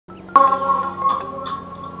Hey,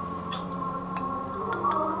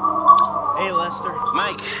 Lester.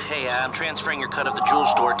 Mike, hey, I'm transferring your cut of the jewel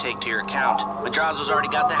store take to your account. Madrazo's already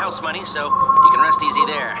got the house money, so you can rest easy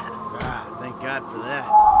there. Ah, thank God for that.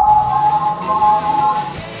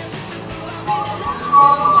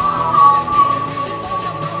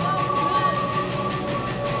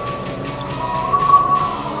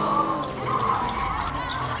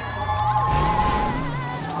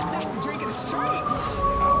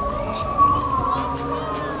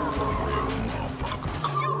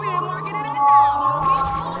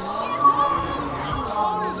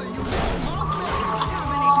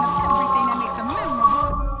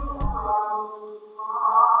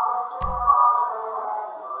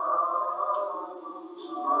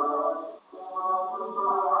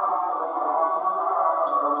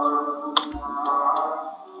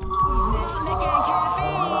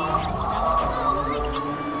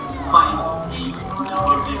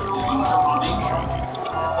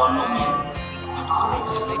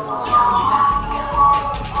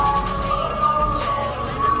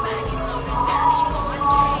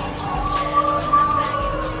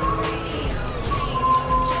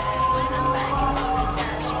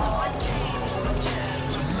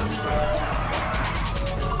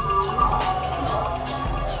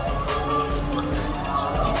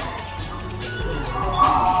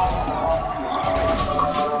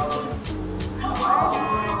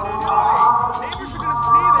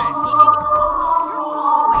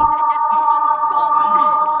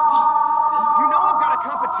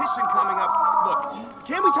 Coming up. Look,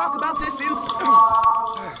 can we talk about this That's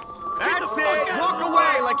it! Walk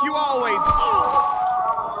away like you always...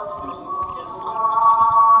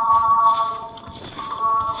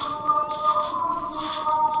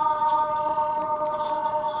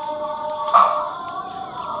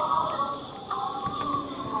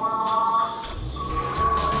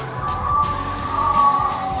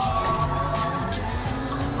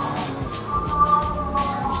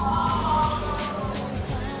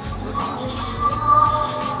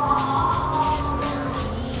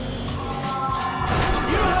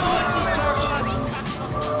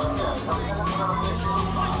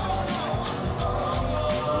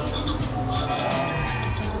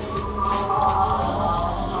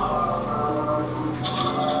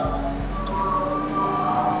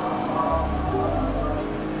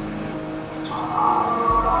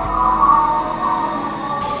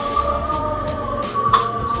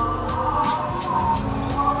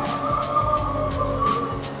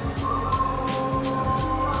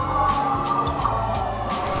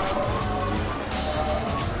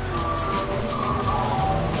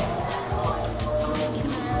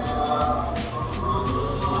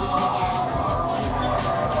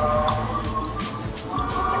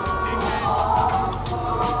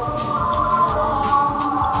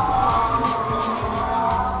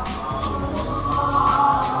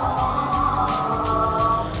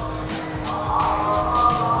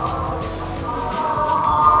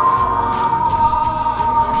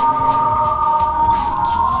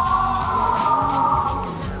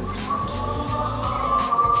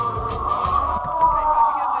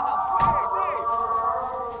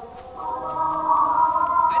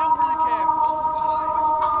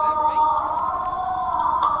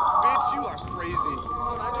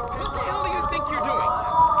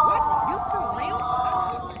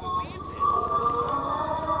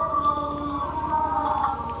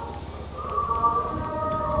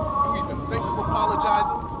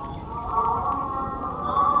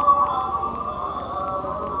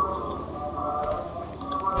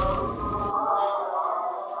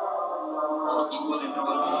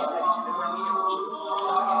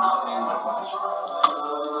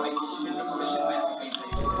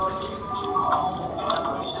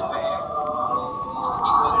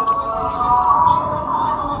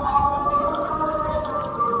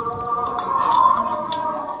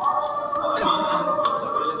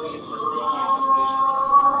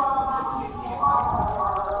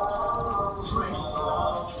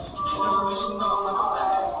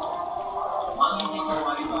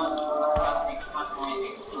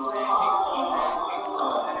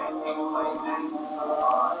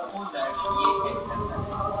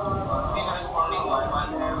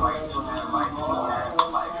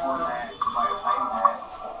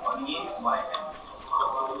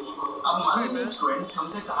 students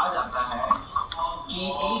हमसे कहा जाता है कि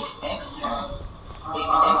एक x है, एक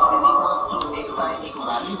x is equals to xi एक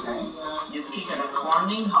value है जिसकी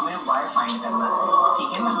करस्पॉन्डिंग हमें y फाइंड करना है,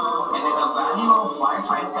 ठीक है ना? यानी the value of y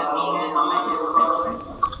find करनी है हमें इस x से,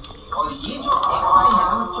 और ये जो xi है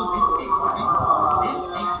ना, जो this xi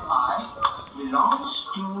belongs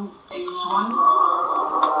to x1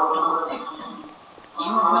 to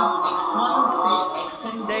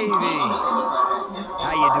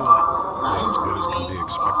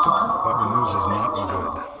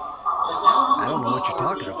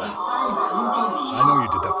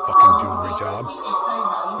job.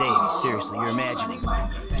 Dave, seriously, you're imagining.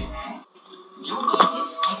 जो कि इस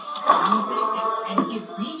x1 से xn के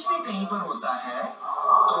बीच में कहीं पर होता है,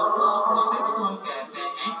 तो उस प्रोसेस को हम कहते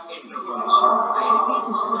हैं इंटरपोलेशन। I repeat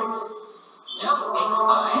students, जब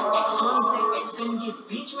xi x1 से xn के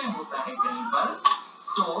बीच में होता है कहीं पर,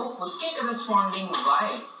 तो उसके करस्पॉन्डिंग y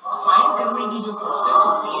फाइंड करने की जो प्रोसेस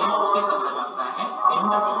होती है उसे कहा जाता है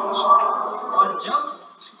इंटरपोलेशन। और जब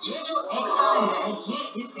ये जो xi है ये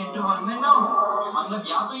इस इंटरवल में ना हो, मतलब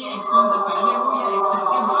या तो ये x1 से पहले हो या xn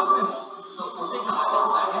के बाद में हो, तो उसे कहा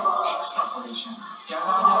जाता है एक्सट्रापोलेशन। क्या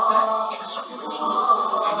कहा जाता है? एक्सट्रापोलेशन।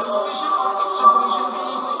 इंटरपोलेशन और एक्सट्रापोलेशन के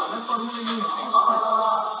लिए कोई अलग फॉर्मूले नहीं होते हैं।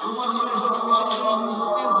 जो फॉर्मूले इंटरपोलेशन के लिए यूज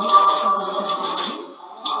होते हैं वही एक्सट्रापोलेशन के लिए भी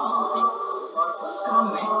यूज होते हैं। और उस क्रम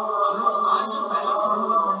में हम लोग आज जो पहला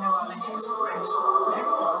फॉर्मूला पढ़ने वाले हैं students, that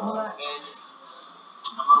formula is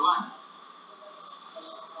number 1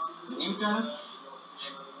 Newton's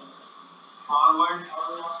forward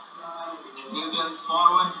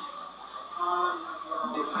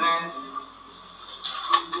difference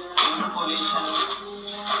interpolation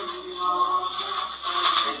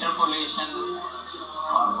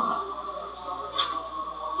formula।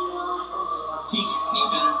 ठीक,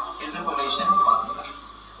 न्यूटन्स इंटरपोलेशन फार्मूला।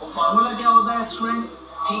 वो फार्मूला क्या होता है स्टूडेंट्स?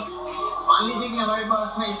 ठीक, मान लीजिए कि हमारे पास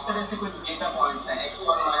में इस तरह से कुछ डेटा पॉइंट्स हैं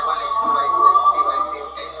x1 y1 x2 y2 x3 y3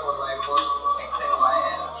 x4 y4 xn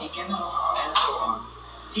yn, ठीक है ना, एंड सो ऑन।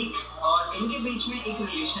 ठीक, और इनके बीच में एक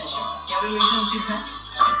रिलेशनशिप, क्या रिलेशनशिप है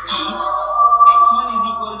कि x1 is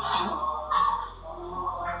equals to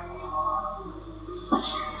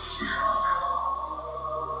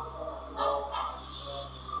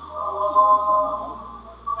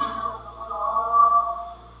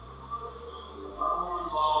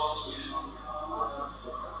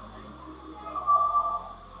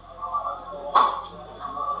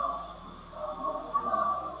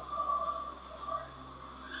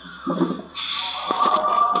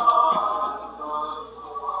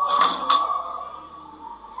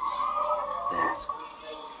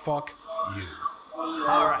Fuck you.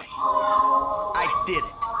 All right. I did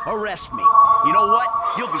it. Arrest me. You know what?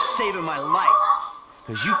 You'll be saving my life.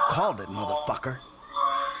 Because you called it, motherfucker.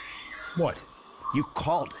 What? You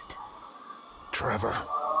called it. Trevor.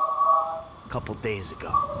 A couple days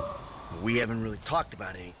ago. We haven't really talked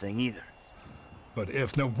about anything either. But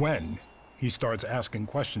if, no when, he starts asking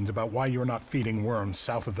questions about why you're not feeding worms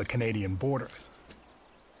south of the Canadian border.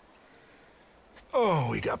 Oh,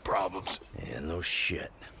 we got problems. Yeah, no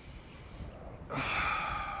shit.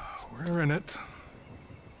 We're in it.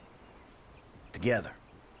 Together.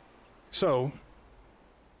 So,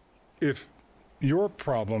 if your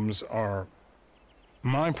problems are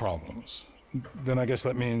my problems, then I guess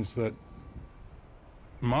that means that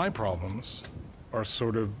my problems are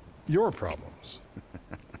sort of your problems.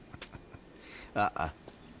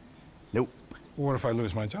 Nope. What if I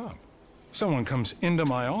lose my job? Someone comes into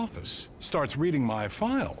my office, starts reading my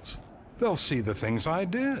files. They'll see the things I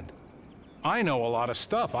did. I know a lot of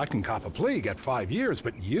stuff. I can cop a plea, get 5 years,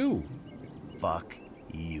 but you... Fuck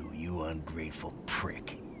you, you ungrateful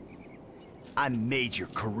prick. I made your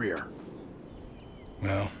career.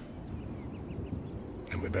 Well,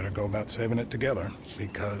 then we better go about saving it together,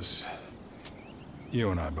 because you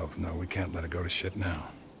and I both know we can't let it go to shit now.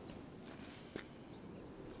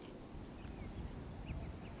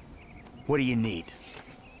 What do you need?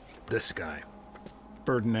 This guy,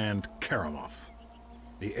 Ferdinand Kerimov.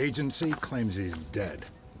 The agency claims he's dead.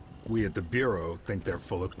 We at the Bureau think they're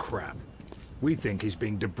full of crap. We think he's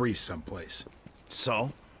being debriefed someplace.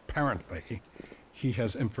 So? Apparently, he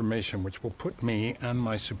has information which will put me and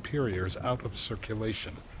my superiors out of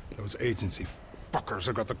circulation. Those agency fuckers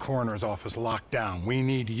have got the coroner's office locked down. We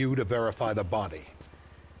need you to verify the body.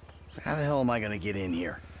 So how the hell am I gonna get in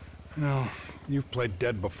here? Well, you've played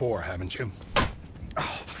dead before, haven't you?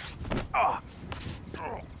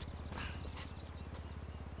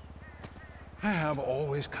 I have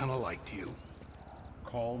always kind of liked you.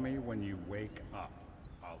 Call me when you wake up.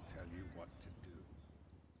 I'll tell you what to do.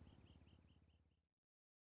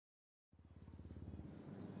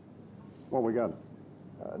 What we got?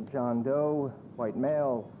 John Doe, white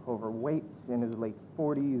male, overweight, in his late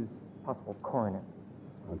 40s, possible coroner.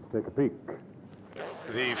 Let's take a peek.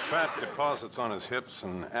 The fat deposits on his hips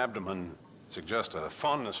and abdomen suggest a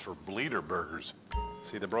fondness for bleeder burgers.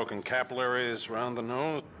 See the broken capillaries around the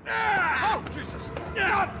nose? Oh, Jesus!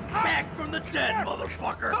 Back from the dead,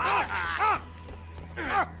 motherfucker!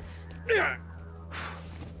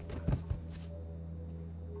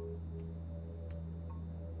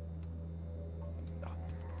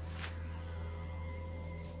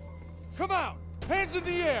 Come out! Hands in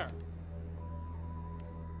the air!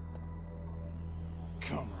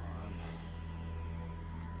 Come on.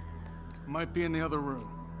 Might be in the other room.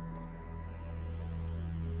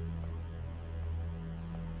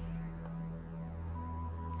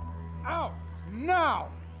 Out! Now!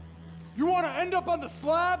 You want to end up on the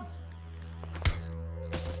slab?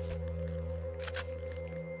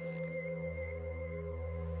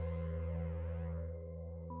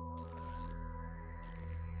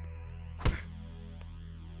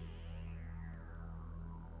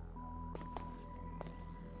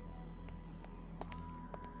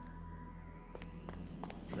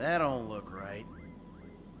 That don't look right.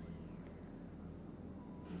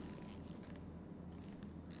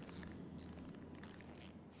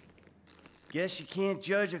 Guess you can't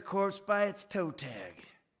judge a corpse by its toe tag.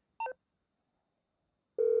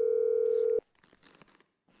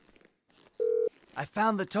 I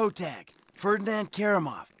found the toe tag. Ferdinand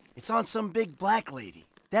Karamov. It's on some big black lady.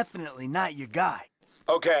 Definitely not your guy.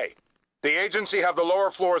 Okay. The agency have the lower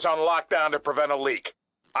floors on lockdown to prevent a leak.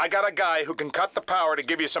 I got a guy who can cut the power to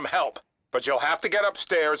give you some help, but you'll have to get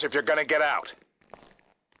upstairs if you're gonna get out.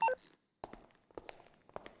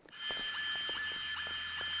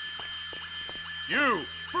 You!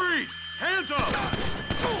 Freeze! Hands up!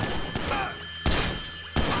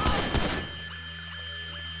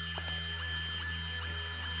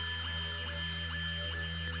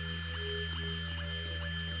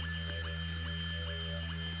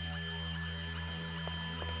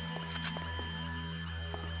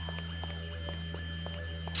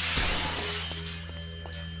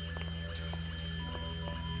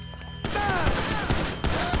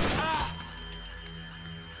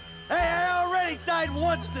 Died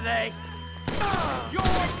once today. You're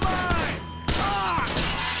mine!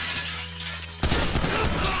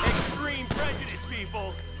 Extreme prejudice,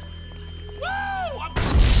 people. Woo!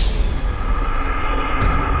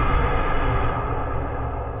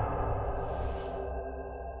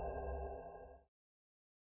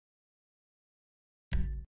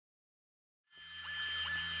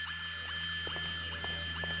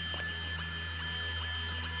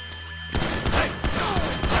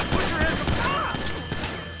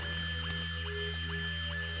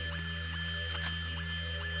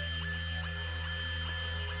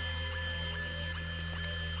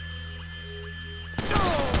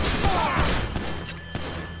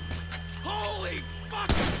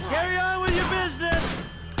 Carry on with your business.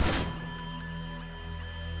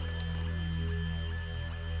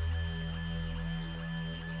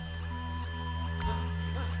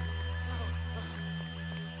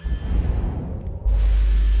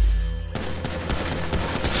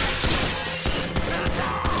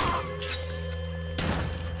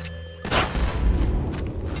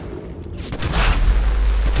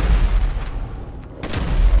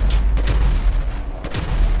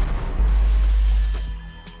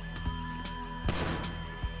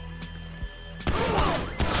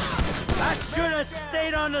 Should have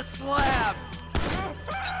stayed on the slab.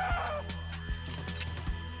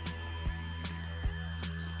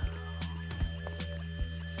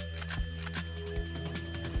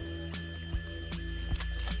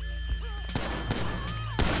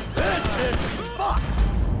 This is fucked.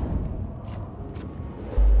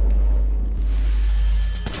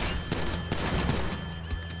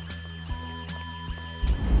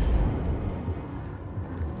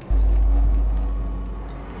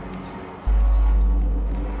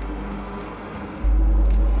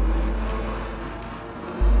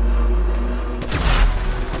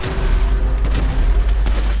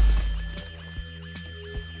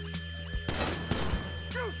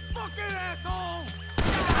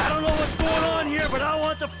 But I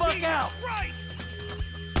want the fuck out! Christ!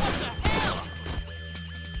 What the hell?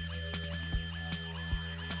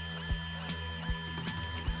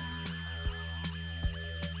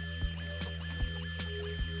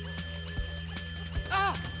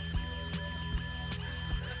 Ah!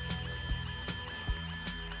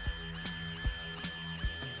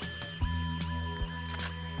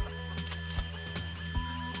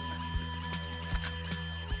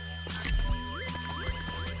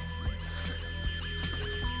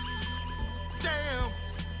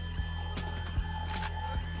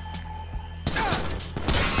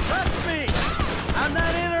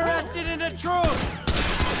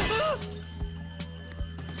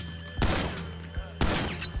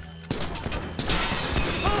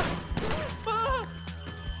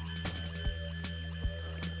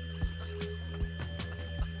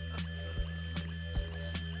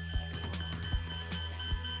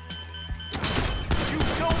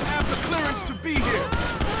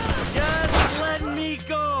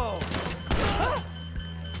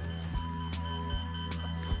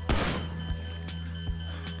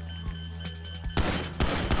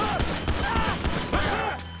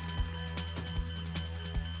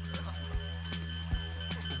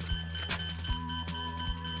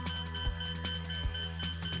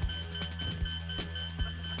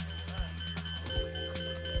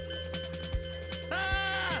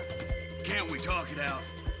 talk it out.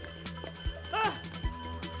 Ah!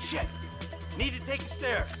 Shit! Need to take the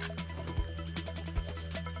stairs.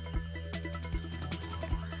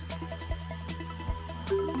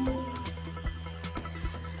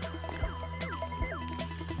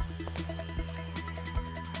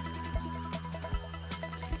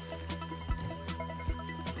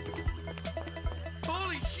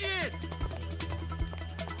 Holy shit!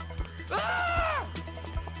 Ah!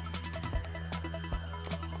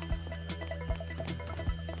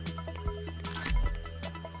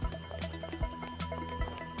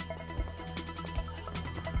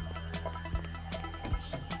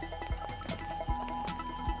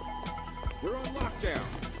 We're on lockdown.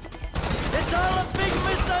 It's all a big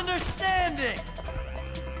misunderstanding!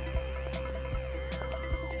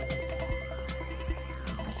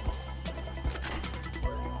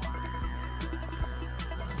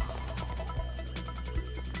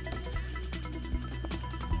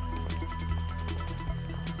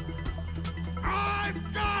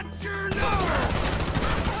 I've got your number!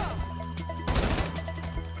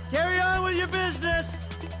 Carry on with your business!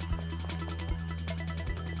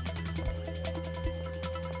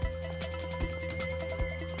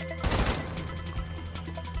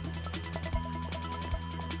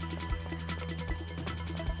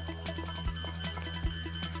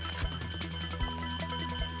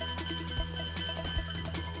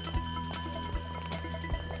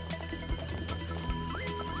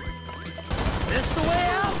 This the way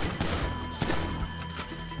out?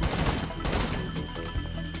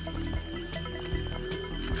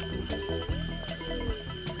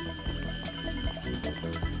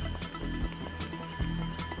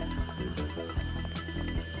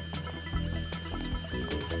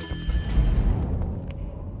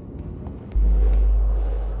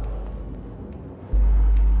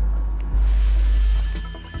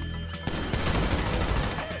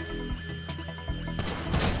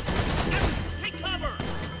 Take cover!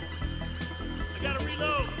 I gotta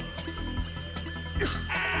reload!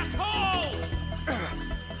 Asshole!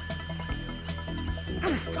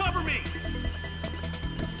 Cover me!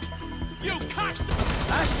 You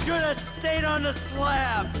cocksucker! I should have stayed on the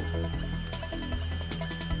slab!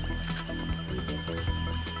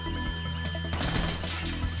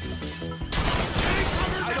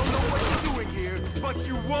 I don't know what you're doing here, but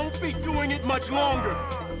you won't be doing it much longer.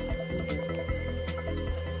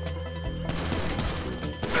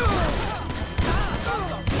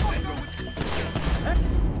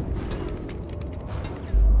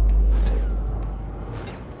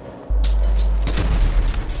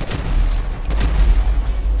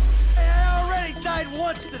 Hey, I already died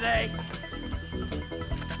once today!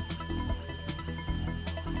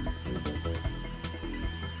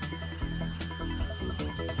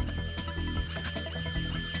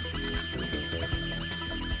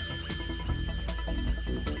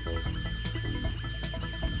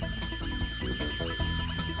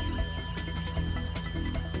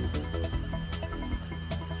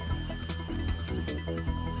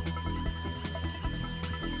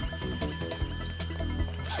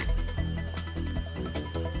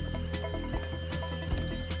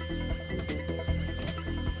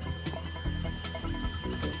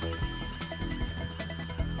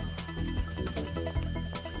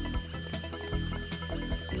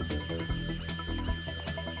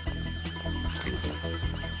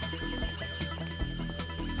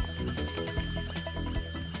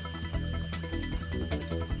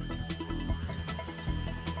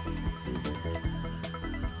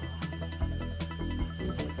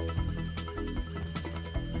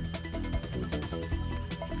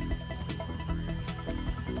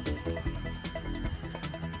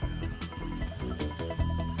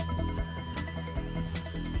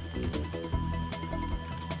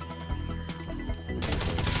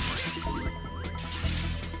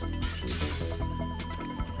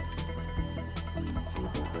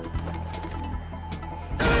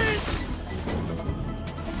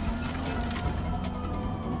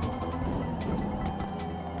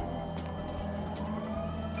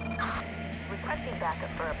 Requesting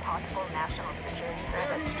backup for a possible national security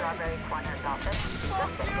threat at Strawberry Corner's office.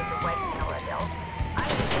 Suspect is a white male adult. I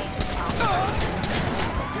need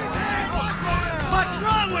What's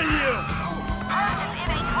wrong with you? person in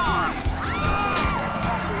a car.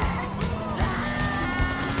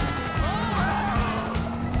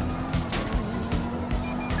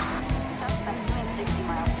 Suspect doing 60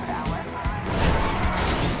 miles per hour.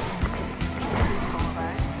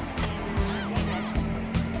 Boulevard.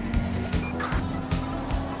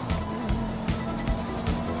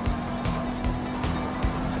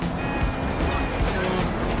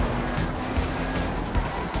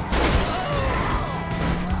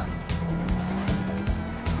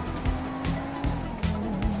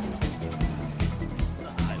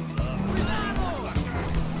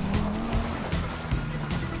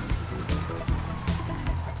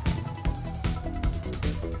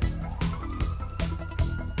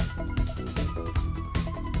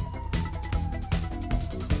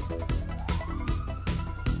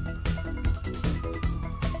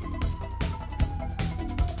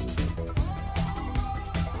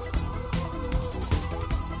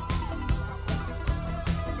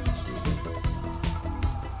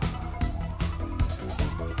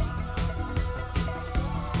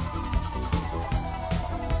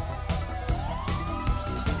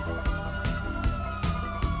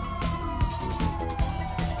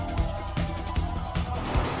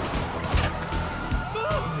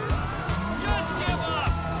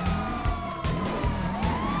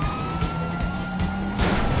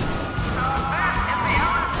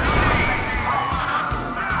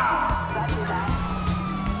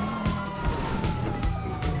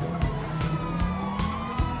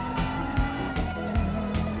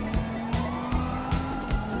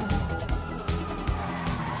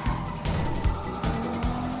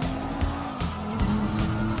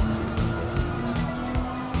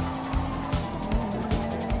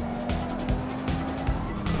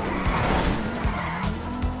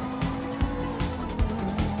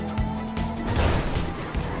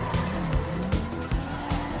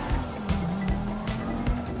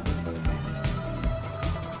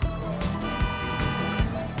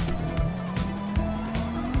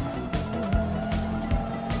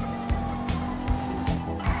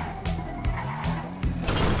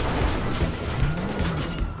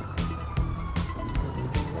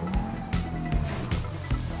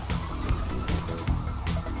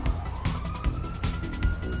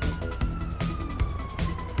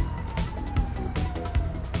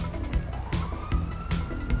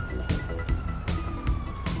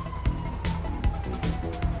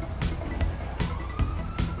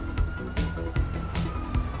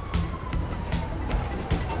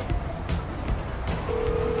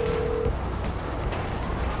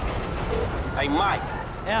 Hey, Mike.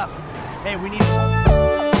 F. Hey, we need...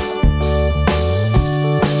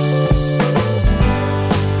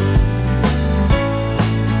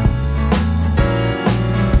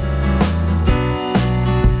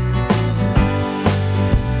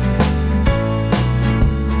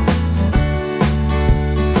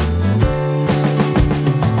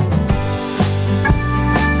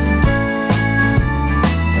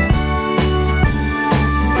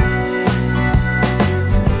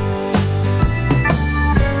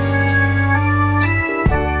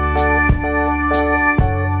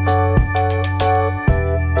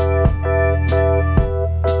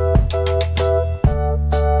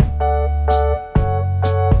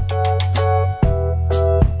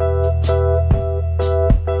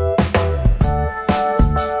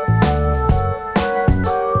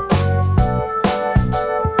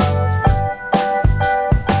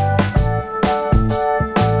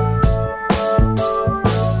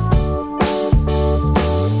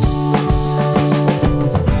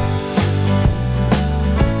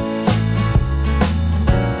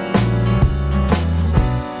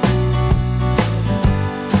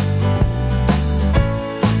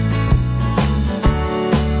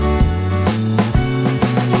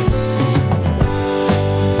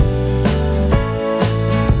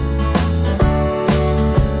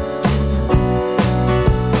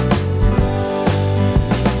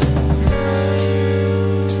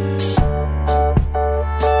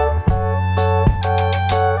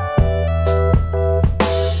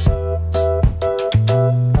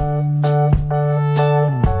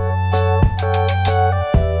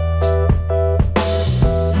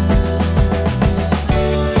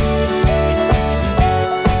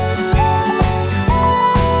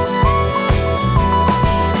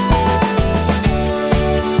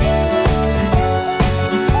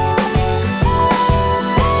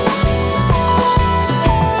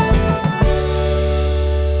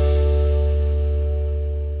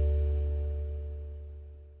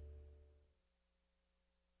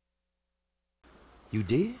 You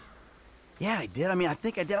did? Yeah, I did. I mean, I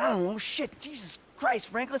think I did. I don't know. Shit, Jesus Christ,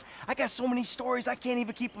 Franklin. I got so many stories, I can't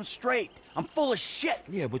even keep them straight. I'm full of shit.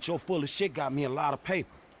 Yeah, but your full of shit got me a lot of paper.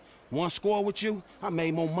 One score with you, I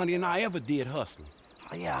made more money than I ever did hustling.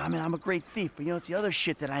 Oh, yeah, I mean, I'm a great thief, but you know, it's the other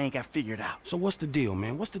shit that I ain't got figured out. So what's the deal,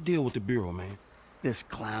 man? What's the deal with the Bureau, man? This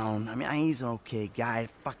clown, I mean, he's an okay guy,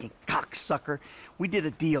 fucking cocksucker. We did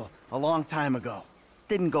a deal a long time ago.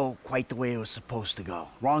 Didn't go quite the way it was supposed to go.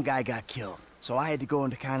 Wrong guy got killed. So I had to go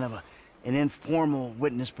into kind of an informal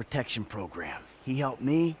witness protection program. He helped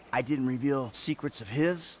me, I didn't reveal secrets of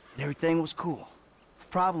his, and everything was cool.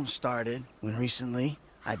 Problem started when recently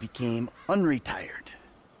I became unretired.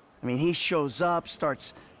 I mean, he shows up,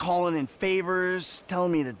 starts calling in favors,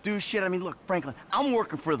 telling me to do shit. I mean, look, Franklin, I'm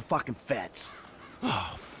working for the fucking feds.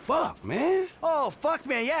 Oh, fuck, man. Oh, fuck,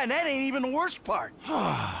 man, yeah, and that ain't even the worst part.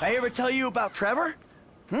 I ever tell you about Trevor?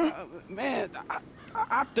 Man,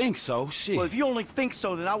 I think so, shit. Well, if you only think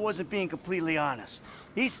so, then I wasn't being completely honest.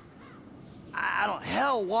 He's,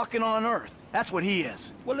 hell walking on Earth. That's what he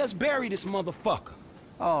is. Well, let's bury this motherfucker.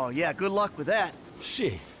 Oh, yeah, good luck with that.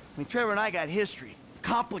 Shit. I mean, Trevor and I got history.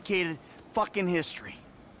 Complicated fucking history.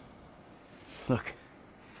 Look,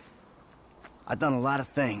 I've done a lot of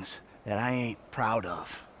things that I ain't proud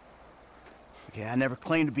of. Okay, I never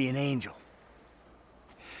claimed to be an angel.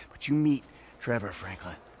 But you meet Trevor,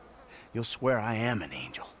 Franklin, you'll swear I am an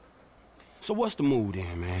angel. So what's the mood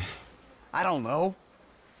then, man? I don't know.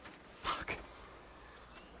 Fuck.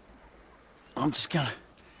 I'm just gonna,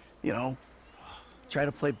 you know, try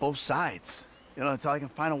to play both sides. You know, until I can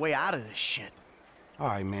find a way out of this shit. All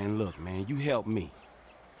right, man, look, man, you help me.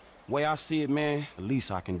 Way I see it, man, the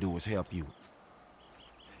least I can do is help you.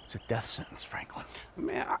 It's a death sentence, Franklin.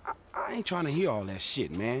 Man, I ain't trying to hear all that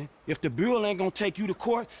shit, man. If the Bureau ain't gonna take you to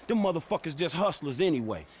court, them motherfuckers just hustlers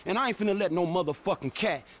anyway. And I ain't finna let no motherfucking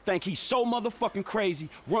cat think he's so motherfucking crazy,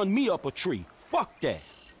 run me up a tree. Fuck that.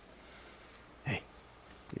 Hey,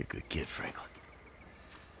 you're a good kid, Franklin.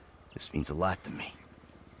 This means a lot to me.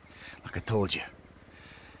 Like I told you,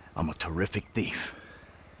 I'm a terrific thief.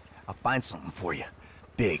 I'll find something for you.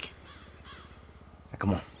 Big. Now, come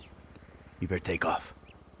on. You better take off.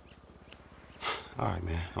 All right,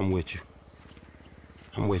 man. I'm with you.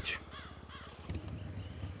 I'm with you.